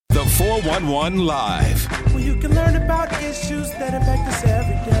411 Live. Well, you can learn about issues that impact us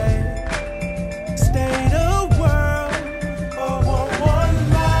every day. State of world, 411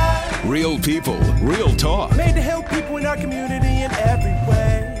 Live. Real people, real talk. Made to help people in our community in every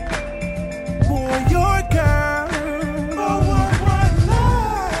way. Boy, your girl, 411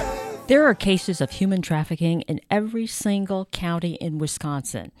 Live. There are cases of human trafficking in every single county in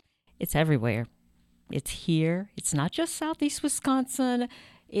Wisconsin. It's everywhere. It's here. It's not just southeast Wisconsin.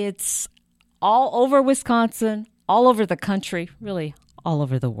 It's all over Wisconsin, all over the country, really all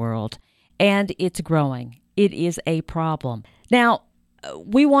over the world. And it's growing. It is a problem. Now,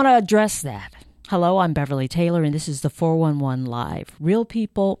 we want to address that. Hello, I'm Beverly Taylor, and this is the 411 Live. Real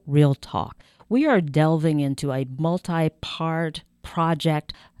people, real talk. We are delving into a multi-part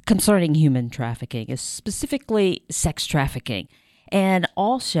project concerning human trafficking, specifically sex trafficking, and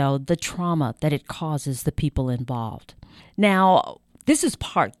also the trauma that it causes the people involved. Now, this is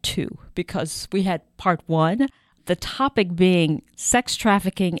part 2 because we had part 1, the topic being sex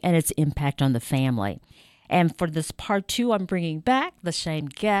trafficking and its impact on the family. And for this part 2, I'm bringing back the same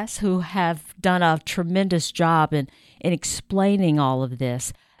guests who have done a tremendous job in explaining all of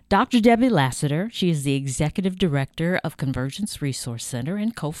this. Dr. Debbie Lassiter, she is the Executive Director of Convergence Resource Center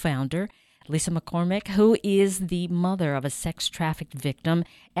and co-founder. Lisa McCormick, who is the mother of a sex-trafficked victim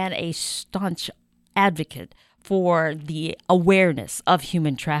and a staunch advocate for the awareness of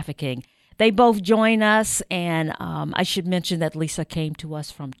human trafficking. They both join us, and I should mention that Lisa came to us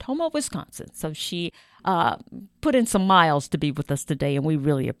from Tomah, Wisconsin, so she put in some miles to be with us today, and we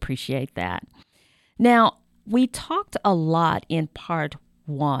really appreciate that. Now, we talked a lot in part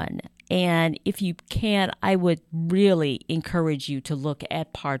 1, and if you can, I would really encourage you to look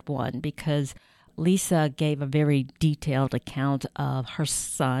at part 1 because Lisa gave a very detailed account of her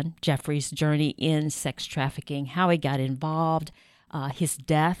son, Jeffrey's journey in sex trafficking, how he got involved, his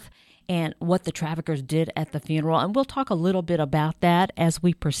death, and what the traffickers did at the funeral. And we'll talk a little bit about that as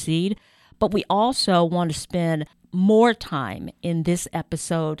we proceed. But we also want to spend more time in this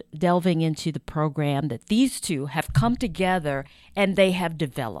episode delving into the program that these two have come together and they have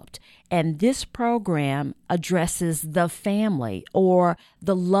developed. And this program addresses the family or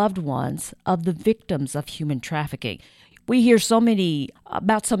the loved ones of the victims of human trafficking. We hear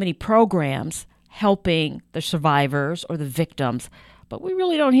about so many programs helping the survivors or the victims, but we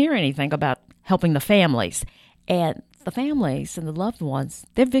really don't hear anything about helping the families. And the families and the loved ones,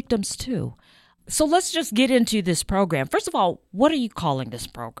 they're victims too. So let's just get into this program. First of all, what are you calling this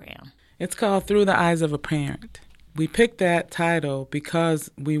program? It's called Through the Eyes of a Parent. We picked that title because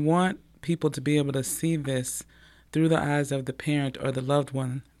we want people to be able to see this through the eyes of the parent or the loved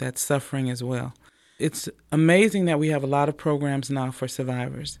one that's suffering as well. It's amazing that we have a lot of programs now for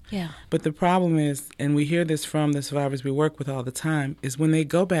survivors. Yeah. But the problem is, and we hear this from the survivors we work with all the time, is when they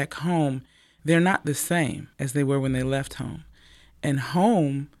go back home, they're not the same as they were when they left home. And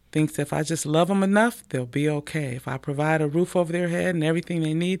home thinks if I just love them enough, they'll be okay. If I provide a roof over their head and everything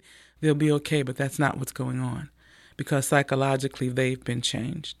they need, they'll be okay. But that's not what's going on because psychologically they've been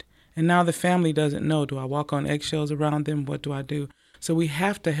changed. And now the family doesn't know, do I walk on eggshells around them? What do I do? So we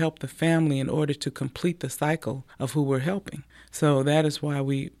have to help the family in order to complete the cycle of who we're helping. So that is why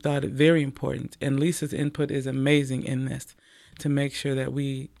we thought it very important. And Lisa's input is amazing in this to make sure that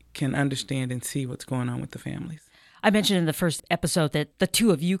we can understand and see what's going on with the families. I mentioned in the first episode that the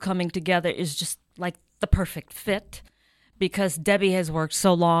two of you coming together is just like the perfect fit because Debbie has worked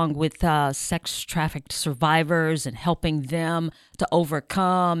so long with sex-trafficked survivors and helping them to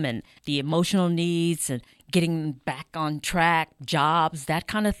overcome and the emotional needs and getting back on track, jobs, that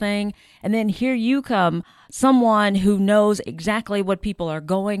kind of thing. And then here you come, someone who knows exactly what people are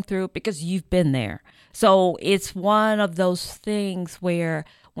going through because you've been there. So it's one of those things where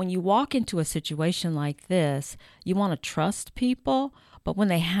when you walk into a situation like this, you want to trust people, but when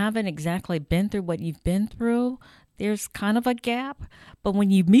they haven't exactly been through what you've been through, there's kind of a gap. But when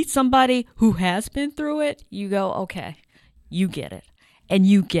you meet somebody who has been through it, you go, okay, you get it. And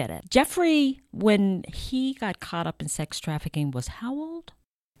you get it. Jeffrey, when he got caught up in sex trafficking, was how old?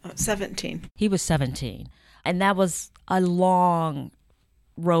 17. He was 17. And that was a long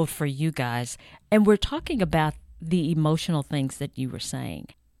road for you guys. And we're talking about the emotional things that you were saying.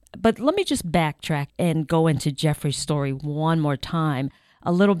 But let me just backtrack and go into Jeffrey's story one more time,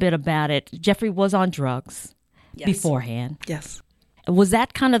 a little bit about it. Jeffrey was on drugs beforehand. Yes. Was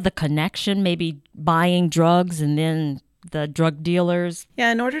that kind of the connection, maybe buying drugs and then the drug dealers?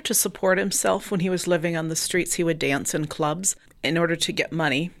 Yeah, in order to support himself when he was living on the streets, he would dance in clubs in order to get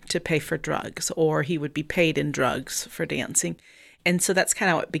money to pay for drugs, or he would be paid in drugs for dancing. And so that's kind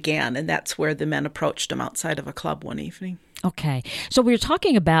of how it began, and that's where the men approached him outside of a club one evening. Okay. So we were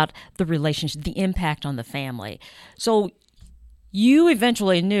talking about the relationship, the impact on the family. So you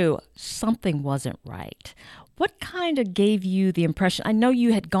eventually knew something wasn't right. What kind of gave you the impression? I know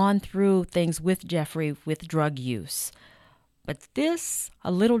you had gone through things with Jeffrey with drug use, but this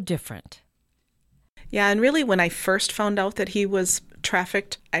a little different. Yeah, and really when I first found out that he was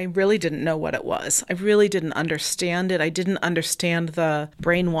trafficked, I really didn't know what it was. I really didn't understand it. I didn't understand the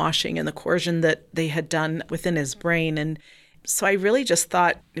brainwashing and the coercion that they had done within his brain. And so I really just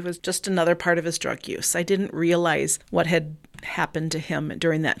thought it was just another part of his drug use. I didn't realize what had happened to him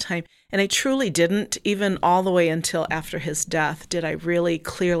during that time. And I truly didn't, even all the way until after his death, did I really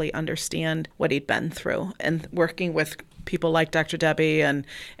clearly understand what he'd been through. And working with people like Dr. Debbie and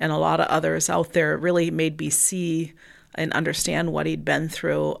a lot of others out there really made me see and understand what he'd been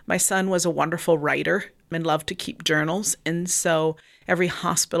through. My son was a wonderful writer and loved to keep journals. And so every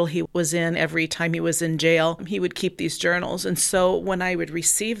hospital he was in, every time he was in jail, he would keep these journals. And so when I would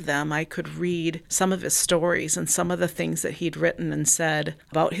receive them, I could read some of his stories and some of the things that he'd written and said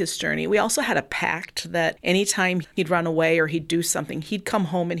about his journey. We also had a pact that anytime he'd run away or he'd do something, he'd come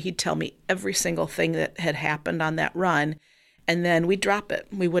home and he'd tell me every single thing that had happened on that run. And then we'd drop it.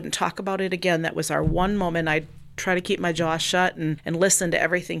 We wouldn't talk about it again. That was our one moment. I'd try to keep my jaw shut and listen to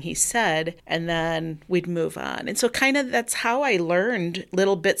everything he said, and then we'd move on. And so kind of that's how I learned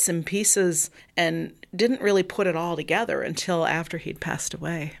little bits and pieces and didn't really put it all together until after he'd passed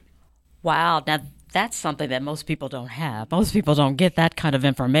away. Wow. Now, that's something that most people don't have. Most people don't get that kind of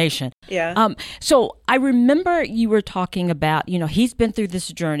information. Yeah. So I remember you were talking about, he's been through this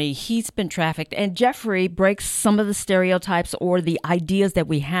journey, he's been trafficked, and Jeffrey breaks some of the stereotypes or the ideas that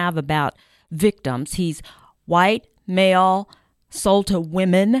we have about victims. He's white, male, sold to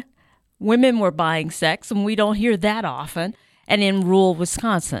women. Women were buying sex, and we don't hear that often, and in rural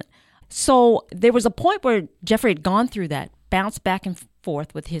Wisconsin. So there was a point where Jeffrey had gone through that, bounced back and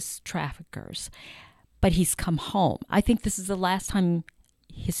forth with his traffickers, but he's come home. I think this is the last time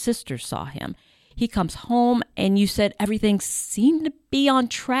his sister saw him. He comes home, and you said everything seemed to be on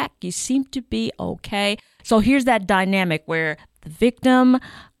track. You seemed to be okay. So here's that dynamic where the victim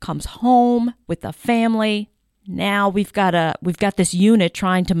comes home with the family. Now we've got this unit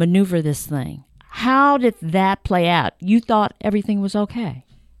trying to maneuver this thing. How did that play out? You thought everything was okay.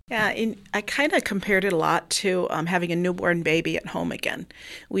 Yeah, and I kind of compared it a lot to having a newborn baby at home again.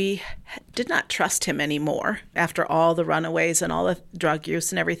 We did not trust him anymore after all the runaways and all the drug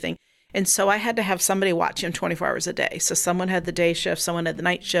use and everything. And so I had to have somebody watch him 24 hours a day. So someone had the day shift, someone had the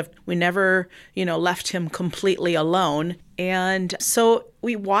night shift. We never, left him completely alone. And so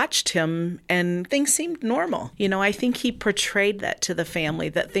we watched him and things seemed normal. I think he portrayed that to the family,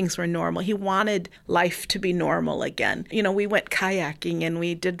 that things were normal. He wanted life to be normal again. We went kayaking and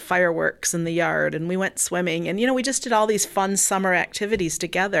we did fireworks in the yard and we went swimming. And, we just did all these fun summer activities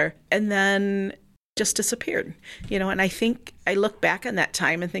together. And then just disappeared, and I think I look back on that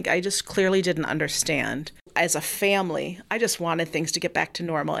time and think I just clearly didn't understand. As a family, I just wanted things to get back to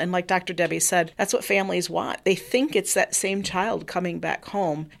normal. And like Dr. Debbie said, that's what families want. They think it's that same child coming back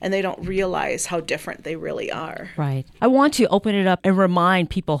home, and they don't realize how different they really are. Right. I want to open it up and remind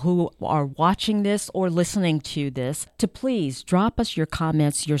people who are watching this or listening to this to please drop us your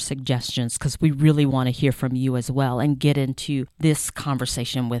comments, your suggestions, because we really want to hear from you as well and get into this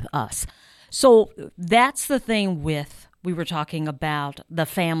conversation with us. So that's the thing we were talking about the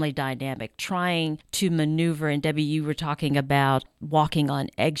family dynamic, trying to maneuver. And Debbie, you were talking about walking on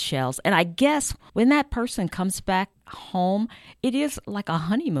eggshells. And I guess when that person comes back home, it is like a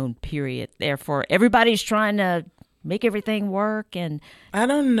honeymoon period. Therefore, everybody's trying to make everything work. And I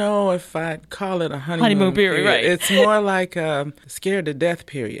don't know if I'd call it a honeymoon period. Right. It's more like a scared to death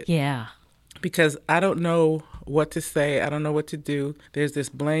period. Yeah. Because I don't know what to say. I don't know what to do. There's this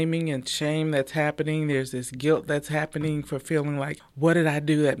blaming and shame that's happening. There's this guilt that's happening for feeling like, what did I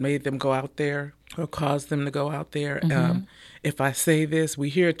do that made them go out there or caused them to go out there? Mm-hmm. If I say this, we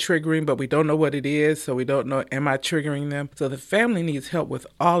hear triggering, but we don't know what it is. So we don't know, am I triggering them? So the family needs help with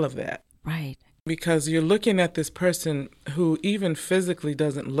all of that. Right. Because you're looking at this person who even physically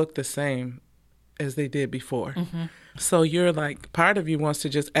doesn't look the same as they did before. Mm-hmm. So you're like, part of you wants to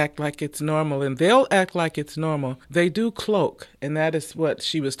just act like it's normal, and they'll act like it's normal. They do cloak, and that is what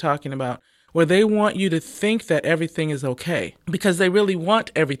she was talking about, where they want you to think that everything is okay because they really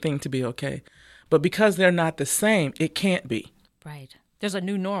want everything to be okay. But because they're not the same, it can't be. Right. There's a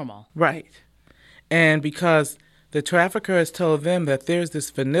new normal. Right. And because the trafficker has told them that there's this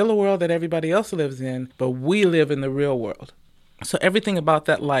vanilla world that everybody else lives in, but we live in the real world. So everything about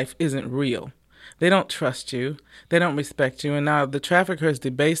that life isn't real. They don't trust you. They don't respect you. And now the trafficker has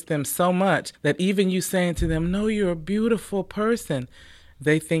debased them so much that even you saying to them, no, you're a beautiful person,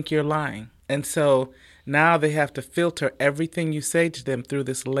 they think you're lying. And so now they have to filter everything you say to them through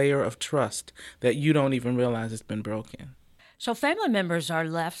this layer of trust that you don't even realize it's been broken. So family members are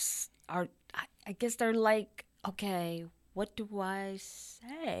I guess they're like, okay, what do I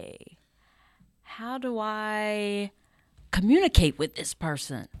say? How do I communicate with this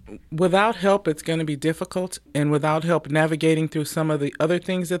person? Without help, it's going to be difficult. And without help navigating through some of the other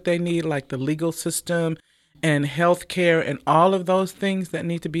things that they need, like the legal system and health care and all of those things that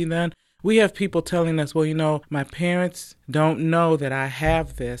need to be done, we have people telling us, well, you know, my parents don't know that I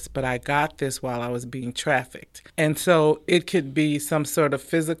have this, but I got this while I was being trafficked. And so it could be some sort of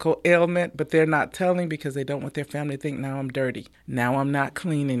physical ailment, but they're not telling because they don't want their family to think, now I'm dirty. Now I'm not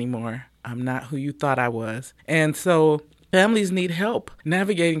clean anymore. I'm not who you thought I was. And so families need help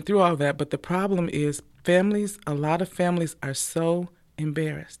navigating through all that. But the problem is a lot of families are so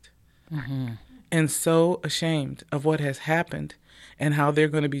embarrassed and so ashamed of what has happened and how they're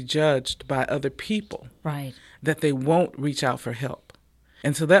going to be judged by other people, right, that they won't reach out for help.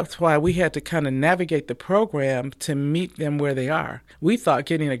 And so that's why we had to kind of navigate the program to meet them where they are. We thought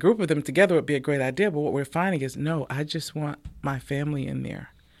getting a group of them together would be a great idea, but what we're finding is, no, I just want my family in there.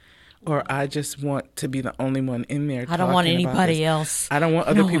 Or I just want to be the only one in there. I don't want anybody else. I don't want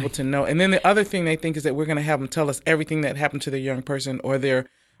other people to know. And then the other thing they think is that we're going to have them tell us everything that happened to their young person or their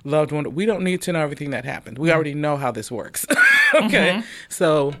loved one. We don't need to know everything that happened. We already know how this works. Okay?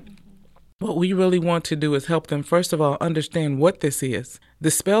 So what we really want to do is help them, first of all, understand what this is,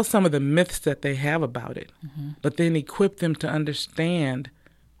 dispel some of the myths that they have about it, but then equip them to understand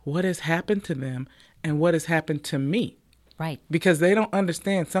what has happened to them and what has happened to me. Right. Because they don't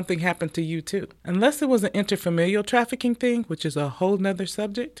understand something happened to you too. Unless it was an interfamilial trafficking thing, which is a whole nother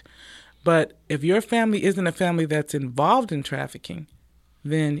subject. But if your family isn't a family that's involved in trafficking,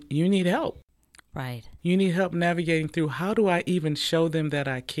 then you need help. Right. You need help navigating through, how do I even show them that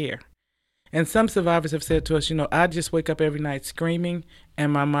I care? And some survivors have said to us, you know, I just wake up every night screaming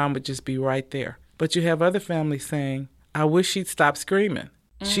and my mom would just be right there. But you have other families saying, I wish she'd stop screaming.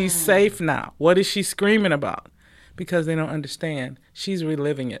 She's safe now. What is she screaming about? Because they don't understand. She's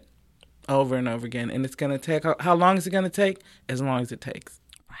reliving it over and over again. And it's going to take, how long is it going to take? As long as it takes.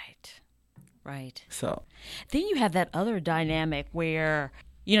 Right. So then you have that other dynamic where,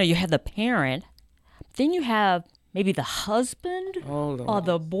 you know, you have the parent, then you have maybe the husband or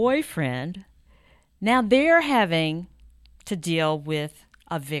the boyfriend. Now they're having to deal with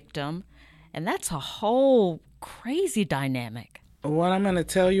a victim, and that's a whole crazy dynamic. What I'm going to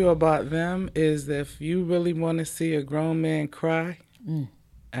tell you about them is that if you really want to see a grown man cry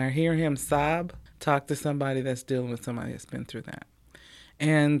or hear him sob, talk to somebody that's dealing with somebody that's been through that.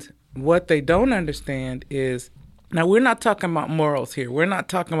 And what they don't understand is, now we're not talking about morals here. We're not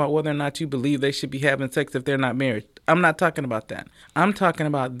talking about whether or not you believe they should be having sex if they're not married. I'm not talking about that. I'm talking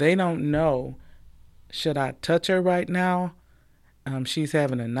about they don't know, should I touch her right now? She's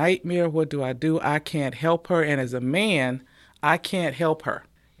having a nightmare. What do? I can't help her. And as a man, I can't help her.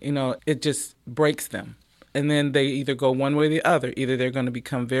 You know, it just breaks them. And then they either go one way or the other. Either they're going to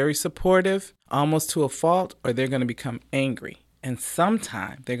become very supportive, almost to a fault, or they're going to become angry. And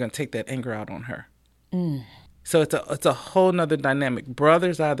sometime they're going to take that anger out on her. So it's a whole nother dynamic.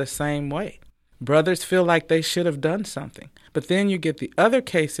 Brothers are the same way. Brothers feel like they should have done something. But then you get the other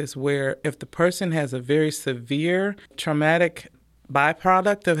cases where if the person has a very severe traumatic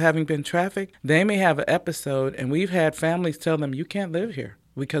byproduct of having been trafficked, they may have an episode, and we've had families tell them, you can't live here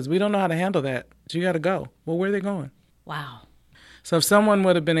because we don't know how to handle that. You got to go. Well, where are they going? Wow. So if someone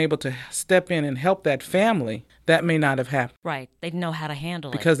would have been able to step in and help that family, that may not have happened. Right. They'd know how to handle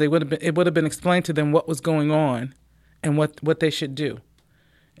because it would have been explained to them what was going on and what they should do.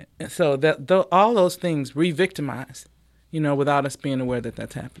 So that all those things re-victimize, you know, without us being aware that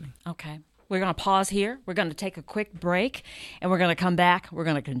that's happening. Okay. We're going to pause here. We're going to take a quick break, and we're going to come back. We're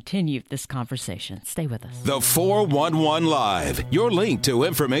going to continue this conversation. Stay with us. The 411 Live, your link to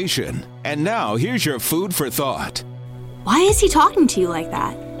information. And now here's your food for thought. Why is he talking to you like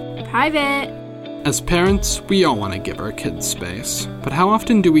that? Private. As parents, we all want to give our kids space, but how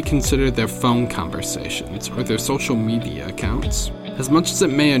often do we consider their phone conversations or their social media accounts? As much as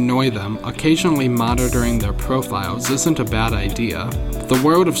it may annoy them, occasionally monitoring their profiles isn't a bad idea. The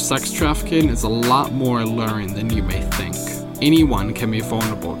world of sex trafficking is a lot more alluring than you may think. Anyone can be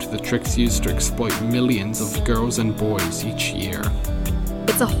vulnerable to the tricks used to exploit millions of girls and boys each year.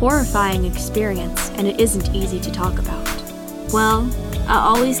 It's a horrifying experience, and it isn't easy to talk about. Well,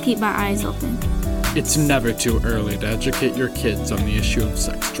 I'll always keep my eyes open. It's never too early to educate your kids on the issue of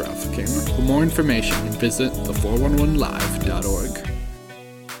sex trafficking. For more information, visit the411live.org.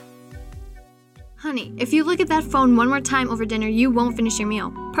 Honey, if you look at that phone one more time over dinner, you won't finish your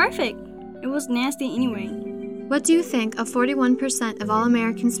meal. Perfect. It was nasty anyway. What do you think of 41% of all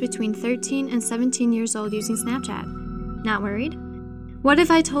Americans between 13 and 17 years old using Snapchat? Not worried? What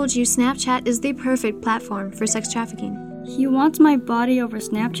if I told you Snapchat is the perfect platform for sex trafficking? He wants my body over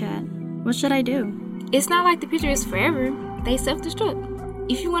Snapchat. What should I do? It's not like the picture is forever. They self-destruct.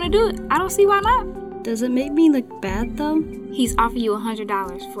 If you want to do it, I don't see why not. Does it make me look bad, though? He's offering you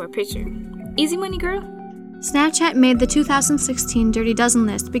 $100 for a picture. Easy money, girl. Snapchat made the 2016 Dirty Dozen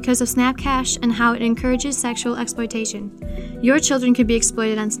list because of Snapcash and how it encourages sexual exploitation. Your children could be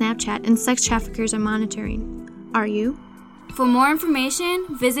exploited on Snapchat, and sex traffickers are monitoring. Are you? For more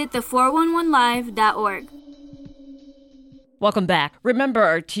information, visit the411live.org. Welcome back.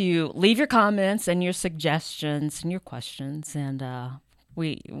 Remember to leave your comments and your suggestions and your questions, and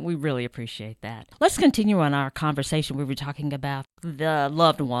we really appreciate that. Let's continue on our conversation. We were talking about the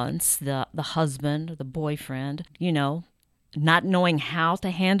loved ones, the husband, the boyfriend, not knowing how to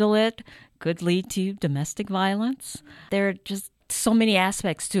handle it could lead to domestic violence. There are just so many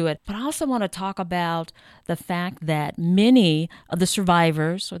aspects to it. But I also want to talk about the fact that many of the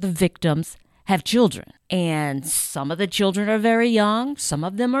survivors or the victims have children. And some of the children are very young. Some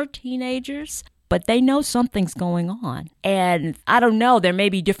of them are teenagers. But they know something's going on. And I don't know, there may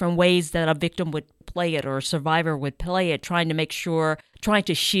be different ways that a victim would play it or a survivor would play it, trying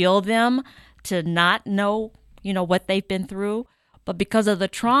to shield them to not know, what they've been through. But because of the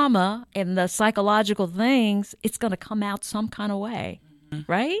trauma and the psychological things, it's going to come out some kind of way,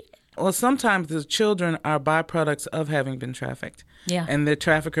 right? Well, sometimes the children are byproducts of having been trafficked. Yeah. And the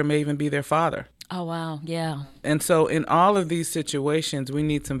trafficker may even be their father. Oh, wow. Yeah. And so in all of these situations, we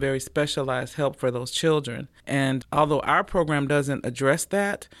need some very specialized help for those children. And although our program doesn't address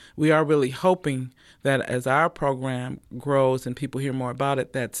that, we are really hoping that as our program grows and people hear more about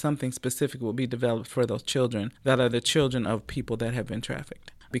it, that something specific will be developed for those children that are the children of people that have been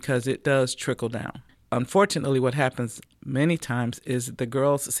trafficked, because it does trickle down. Unfortunately, what happens many times is the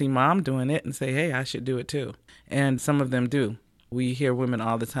girls see mom doing it and say, hey, I should do it too. And some of them do. We hear women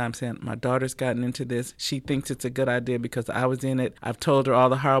all the time saying, my daughter's gotten into this. She thinks it's a good idea because I was in it. I've told her all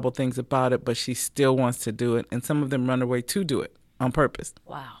the horrible things about it, but she still wants to do it. And some of them run away to do it on purpose.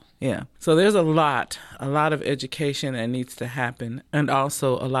 Wow. Yeah. So there's a lot of education that needs to happen, and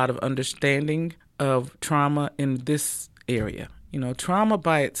also a lot of understanding of trauma in this area. Trauma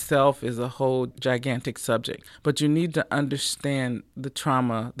by itself is a whole gigantic subject, but you need to understand the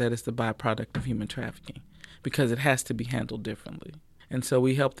trauma that is the byproduct of human trafficking, because it has to be handled differently. And so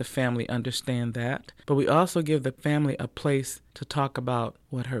we help the family understand that, but we also give the family a place to talk about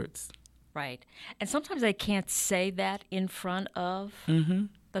what hurts. Right. And sometimes they can't say that in front of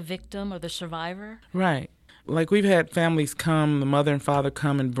the victim or the survivor. Right. Like we've had families come, the mother and father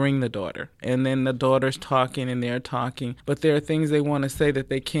come and bring the daughter. And then the daughter's talking and they're talking. But there are things they want to say that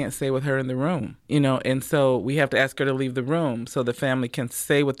they can't say with her in the room, And so we have to ask her to leave the room so the family can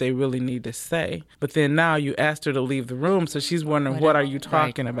say what they really need to say. But then now you asked her to leave the room, so she's wondering, what are you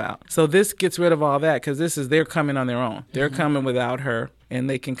talking about? So this gets rid of all that, because they're coming on their own. They're coming without her. And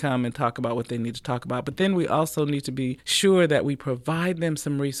they can come and talk about what they need to talk about. But then we also need to be sure that we provide them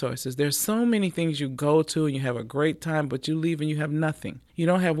some resources. There's so many things you go to and you have a great time, but you leave and you have nothing. You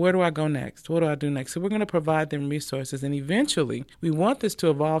don't have, where do I go next? What do I do next? So we're going to provide them resources. And eventually, we want this to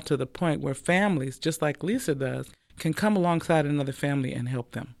evolve to the point where families, just like Lisa does, can come alongside another family and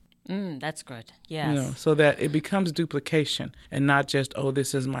help them. That's good. Yes. So that it becomes duplication and not just, oh,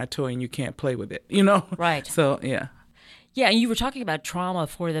 this is my toy and you can't play with it, Right. So, yeah. Yeah, and you were talking about trauma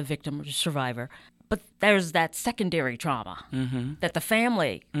for the victim or survivor, but there's that secondary trauma that the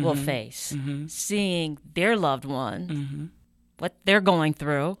family will face, seeing their loved one, what they're going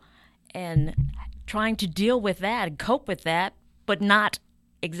through, and trying to deal with that and cope with that, but not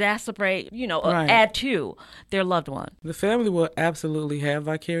exacerbate, add to their loved one. The family will absolutely have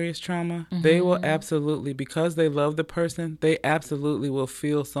vicarious trauma. They will absolutely, because they love the person, they absolutely will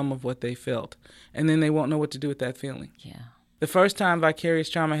feel some of what they felt. And then they won't know what to do with that feeling. Yeah. The first time vicarious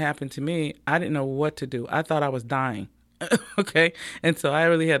trauma happened to me, I didn't know what to do. I thought I was dying. Okay? And so I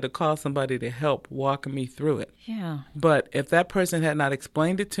really had to call somebody to help walk me through it. Yeah. But if that person had not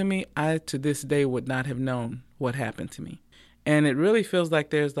explained it to me, I, to this day, would not have known what happened to me. And it really feels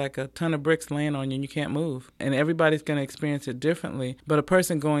like there's like a ton of bricks laying on you and you can't move. And everybody's going to experience it differently. But a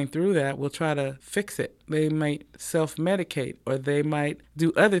person going through that will try to fix it. They might self-medicate, or they might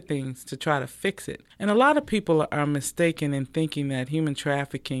do other things to try to fix it. And a lot of people are mistaken in thinking that human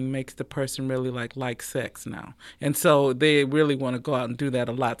trafficking makes the person really like sex now. And so they really want to go out and do that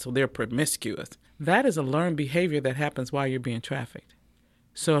a lot, so they're promiscuous. That is a learned behavior that happens while you're being trafficked.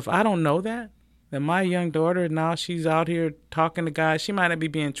 So if I don't know that my young daughter, now she's out here talking to guys, she might not be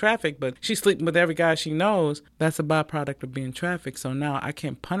being trafficked, but she's sleeping with every guy she knows, that's a byproduct of being trafficked. So now I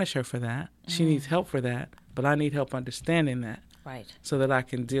can't punish her for that. She needs help for that, but I need help understanding that. Right. So that I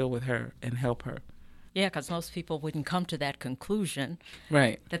can deal with her and help her. Yeah, because most people wouldn't come to that conclusion.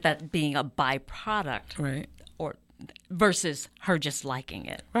 Right. That being a byproduct. Right. Or versus her just liking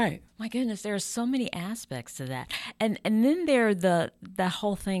it. Right. My goodness, there are so many aspects to that. And then there the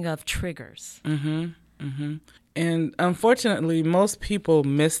whole thing of triggers. Mm-hmm. Mm-hmm. And unfortunately, most people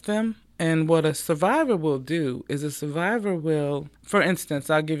miss them. And what a survivor will do is a survivor will, for instance,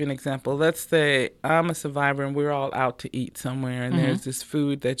 I'll give you an example. Let's say I'm a survivor and we're all out to eat somewhere, and there's this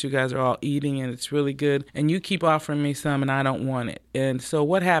food that you guys are all eating and it's really good, and you keep offering me some and I don't want it. And so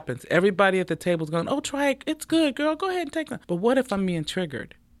what happens? Everybody at the table is going, oh, try it. It's good, girl. Go ahead and take some. But what if I'm being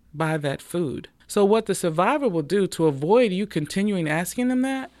triggered by that food? So what the survivor will do to avoid you continuing asking them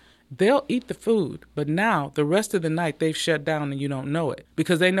that, they'll eat the food, but now the rest of the night they've shut down and you don't know it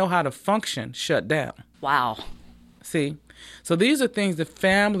because they know how to function shut down. Wow. See? So these are things the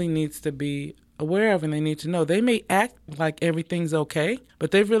family needs to be aware of and they need to know. They may act like everything's okay,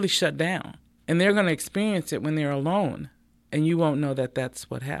 but they've really shut down. And they're going to experience it when they're alone, and you won't know that that's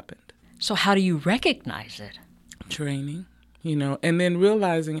what happened. So how do you recognize it? Training. And then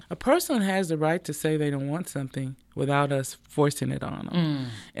realizing a person has the right to say they don't want something without us forcing it on them.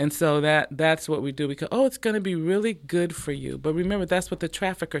 And so that's what we do. We go, oh, it's going to be really good for you. But remember, that's what the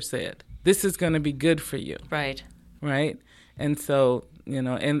trafficker said. This is going to be good for you. Right. Right? And so,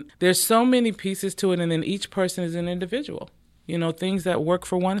 and there's so many pieces to it, and then each person is an individual. Things that work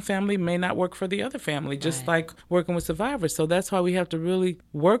for one family may not work for the other family, just like working with survivors. So that's why we have to really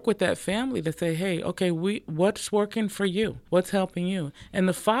work with that family to say, hey, okay, what's working for you? What's helping you? And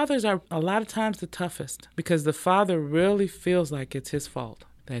the fathers are a lot of times the toughest because the father really feels like it's his fault,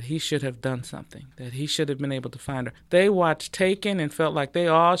 that he should have done something, that he should have been able to find her. They watched Taken and felt like they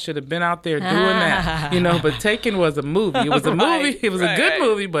all should have been out there doing that, but Taken was a movie. It was a movie. It was a good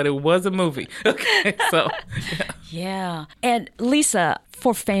movie, but it was a movie. Okay, so. Yeah. And Lisa,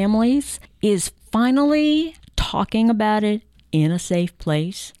 for families, is finally talking about it in a safe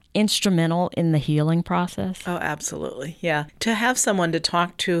place instrumental in the healing process? Oh, absolutely. Yeah. To have someone to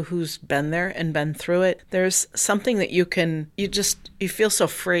talk to who's been there and been through it, there's something that you feel so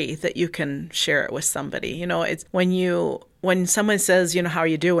free that you can share it with somebody. It's when someone says, how are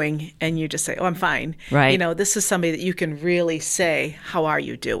you doing? And you just say, oh, I'm fine. Right. This is somebody that you can really say, how are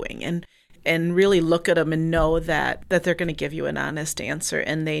you doing? And really look at them and know that they're going to give you an honest answer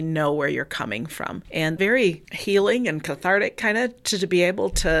and they know where you're coming from. And very healing and cathartic kind of to be able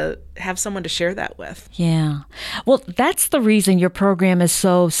to have someone to share that with. Yeah. Well, that's the reason your program is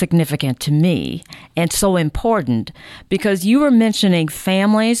so significant to me and so important, because you were mentioning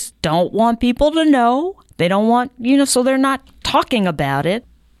families don't want people to know. They don't want, so they're not talking about it.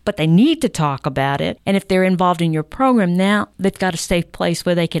 But they need to talk about it. And if they're involved in your program now, they've got a safe place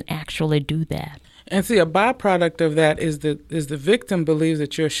where they can actually do that. And see, a byproduct of that is the victim believes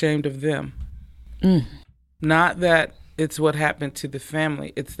that you're ashamed of them. Not that it's what happened to the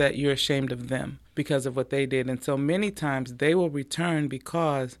family. It's that you're ashamed of them because of what they did. And so many times they will return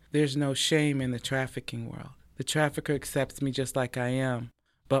because there's no shame in the trafficking world. The trafficker accepts me just like I am.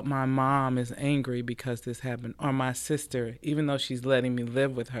 But my mom is angry because this happened. Or my sister, even though she's letting me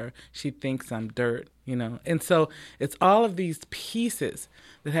live with her, she thinks I'm dirt, And so it's all of these pieces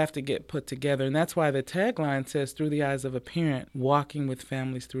that have to get put together. And that's why the tagline says, through the eyes of a parent, walking with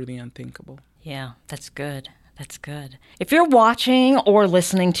families through the unthinkable. Yeah, that's good. That's good. If you're watching or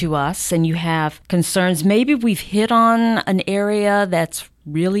listening to us and you have concerns, maybe we've hit on an area that's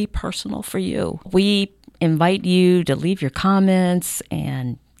really personal for you. We invite you to leave your comments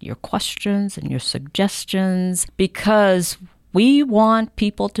and your questions and your suggestions because we want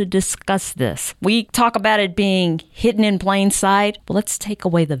people to discuss this. We talk about it being hidden in plain sight. Well, let's take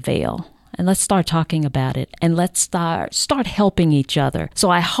away the veil and let's start talking about it and let's start helping each other. So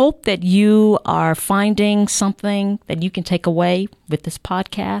I hope that you are finding something that you can take away with this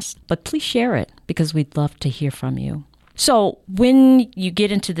podcast, but please share it because we'd love to hear from you. So when you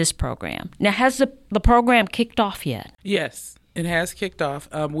get into this program, now has the program kicked off yet? Yes. It has kicked off.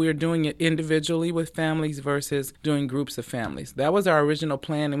 We're doing it individually with families versus doing groups of families. That was our original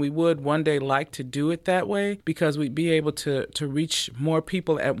plan, and we would one day like to do it that way because we'd be able to reach more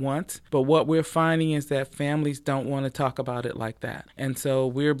people at once. But what we're finding is that families don't want to talk about it like that. And so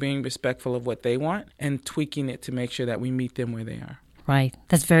we're being respectful of what they want and tweaking it to make sure that we meet them where they are. Right.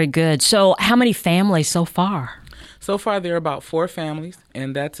 That's very good. So how many families so far? So far, there are about 4 families,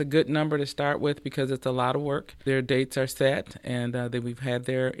 and that's a good number to start with because it's a lot of work. Their dates are set, and we've had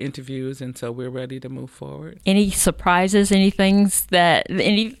their interviews, and so we're ready to move forward. Any surprises, anything that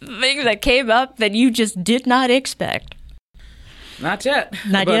came up that you just did not expect? Not yet.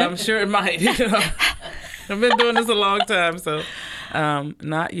 Not but yet? I'm sure it might. I've been doing this a long time, so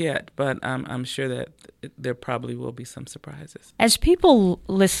not yet, but I'm sure that there probably will be some surprises. As people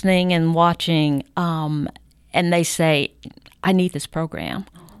listening and watching, and they say, I need this program,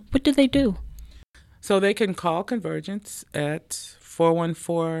 what do they do? So they can call Convergence at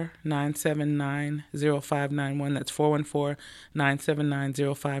 414-979-0591. That's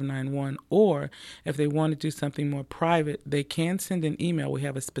 414-979-0591. Or if they want to do something more private, they can send an email. We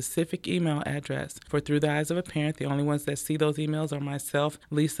have a specific email address for Through the Eyes of a Parent. The only ones that see those emails are myself,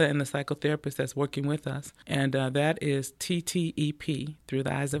 Lisa, and the psychotherapist that's working with us. And that is TTEP, Through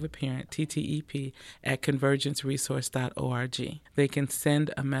the Eyes of a Parent, TTEP at convergenceresource.org. They can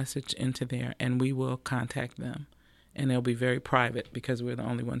send a message into there, and we will contact them. And it'll be very private because we're the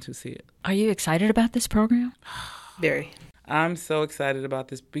only ones who see it. Are you excited about this program? Very. I'm so excited about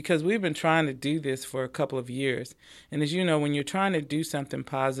this because we've been trying to do this for a couple of years. And as you know, when you're trying to do something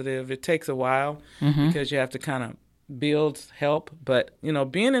positive, it takes a while because you have to kind of build help. But,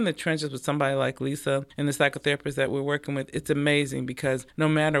 being in the trenches with somebody like Lisa and the psychotherapist that we're working with, it's amazing because no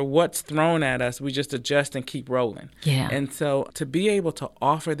matter what's thrown at us, we just adjust and keep rolling. Yeah. And so to be able to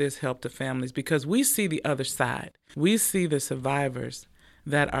offer this help to families, because we see the other side. We see the survivors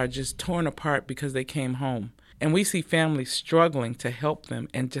that are just torn apart because they came home. And we see families struggling to help them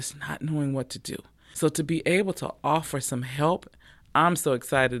and just not knowing what to do. So to be able to offer some help, I'm so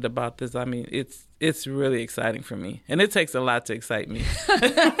excited about this. I mean, it's really exciting for me. And it takes a lot to excite me.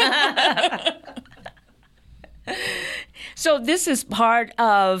 So this is part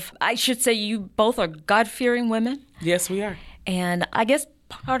of, I should say, you both are God-fearing women. Yes, we are. And I guess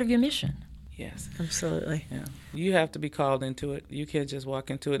part of your mission. Yes. Absolutely. Yeah. You have to be called into it. You can't just walk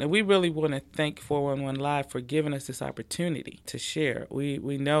into it. And we really want to thank 411 Live for giving us this opportunity to share. We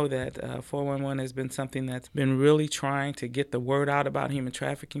know that 411 has been something that's been really trying to get the word out about human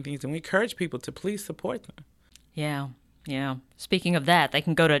trafficking things, and we encourage people to please support them. Yeah. Speaking of that, they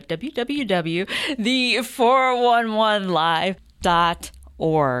can go to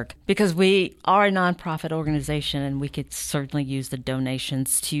www.the411live.org because we are a nonprofit organization and we could certainly use the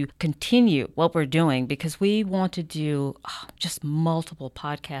donations to continue what we're doing because we want to do just multiple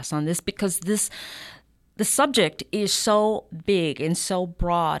podcasts on this because the subject is so big and so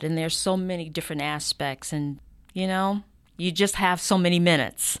broad and there's so many different aspects and, you just have so many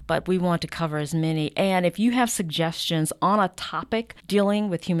minutes, but we want to cover as many. And if you have suggestions on a topic dealing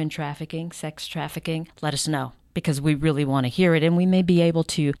with human trafficking, sex trafficking, let us know because we really want to hear it. And we may be able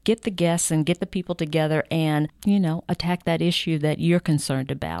to get the guests and get the people together and, attack that issue that you're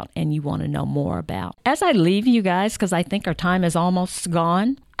concerned about and you want to know more about. As I leave you guys, because I think our time is almost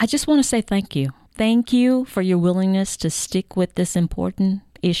gone, I just want to say thank you. Thank you for your willingness to stick with this important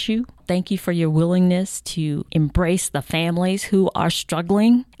issue. Thank you for your willingness to embrace the families who are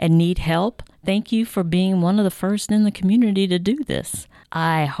struggling and need help. Thank you for being one of the first in the community to do this.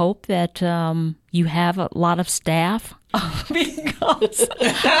 I hope that you have a lot of staff because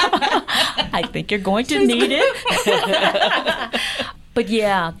I think you're going to need it. But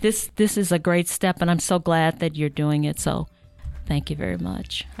yeah, this is a great step, and I'm so glad that you're doing it. So thank you very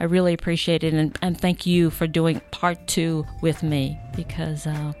much. I really appreciate it. And thank you for doing part 2 with me because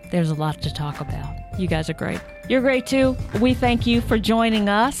there's a lot to talk about. You guys are great. You're great too. We thank you for joining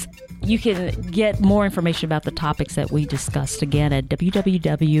us. You can get more information about the topics that we discussed again at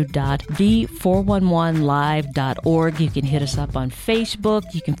www.the411live.org. You can hit us up on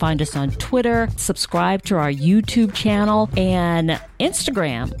Facebook. You can find us on Twitter. Subscribe to our YouTube channel and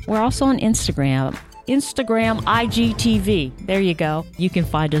Instagram. We're also on Instagram, IGTV. There you go. You can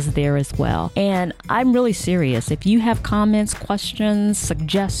find us there as well. And I'm really serious. If you have comments, questions,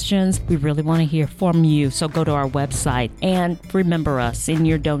 suggestions, we really want to hear from you. So go to our website and remember us in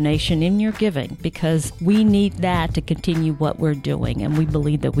your donation, in your giving, because we need that to continue what we're doing. And we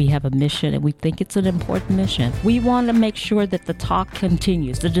believe that we have a mission and we think it's an important mission. We want to make sure that the talk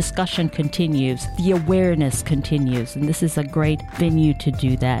continues, the discussion continues, the awareness continues. And this is a great venue to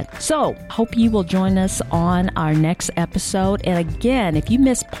do that. So hope you will join us us on our next episode. And again, if you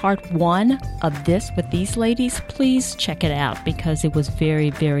missed part 1 of this with these ladies, please check it out because it was very,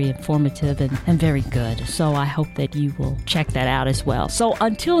 very informative and very good. So I hope that you will check that out as well. So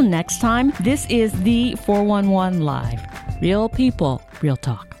until next time, this is the 411 Live. Real people, real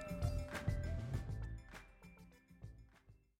talk.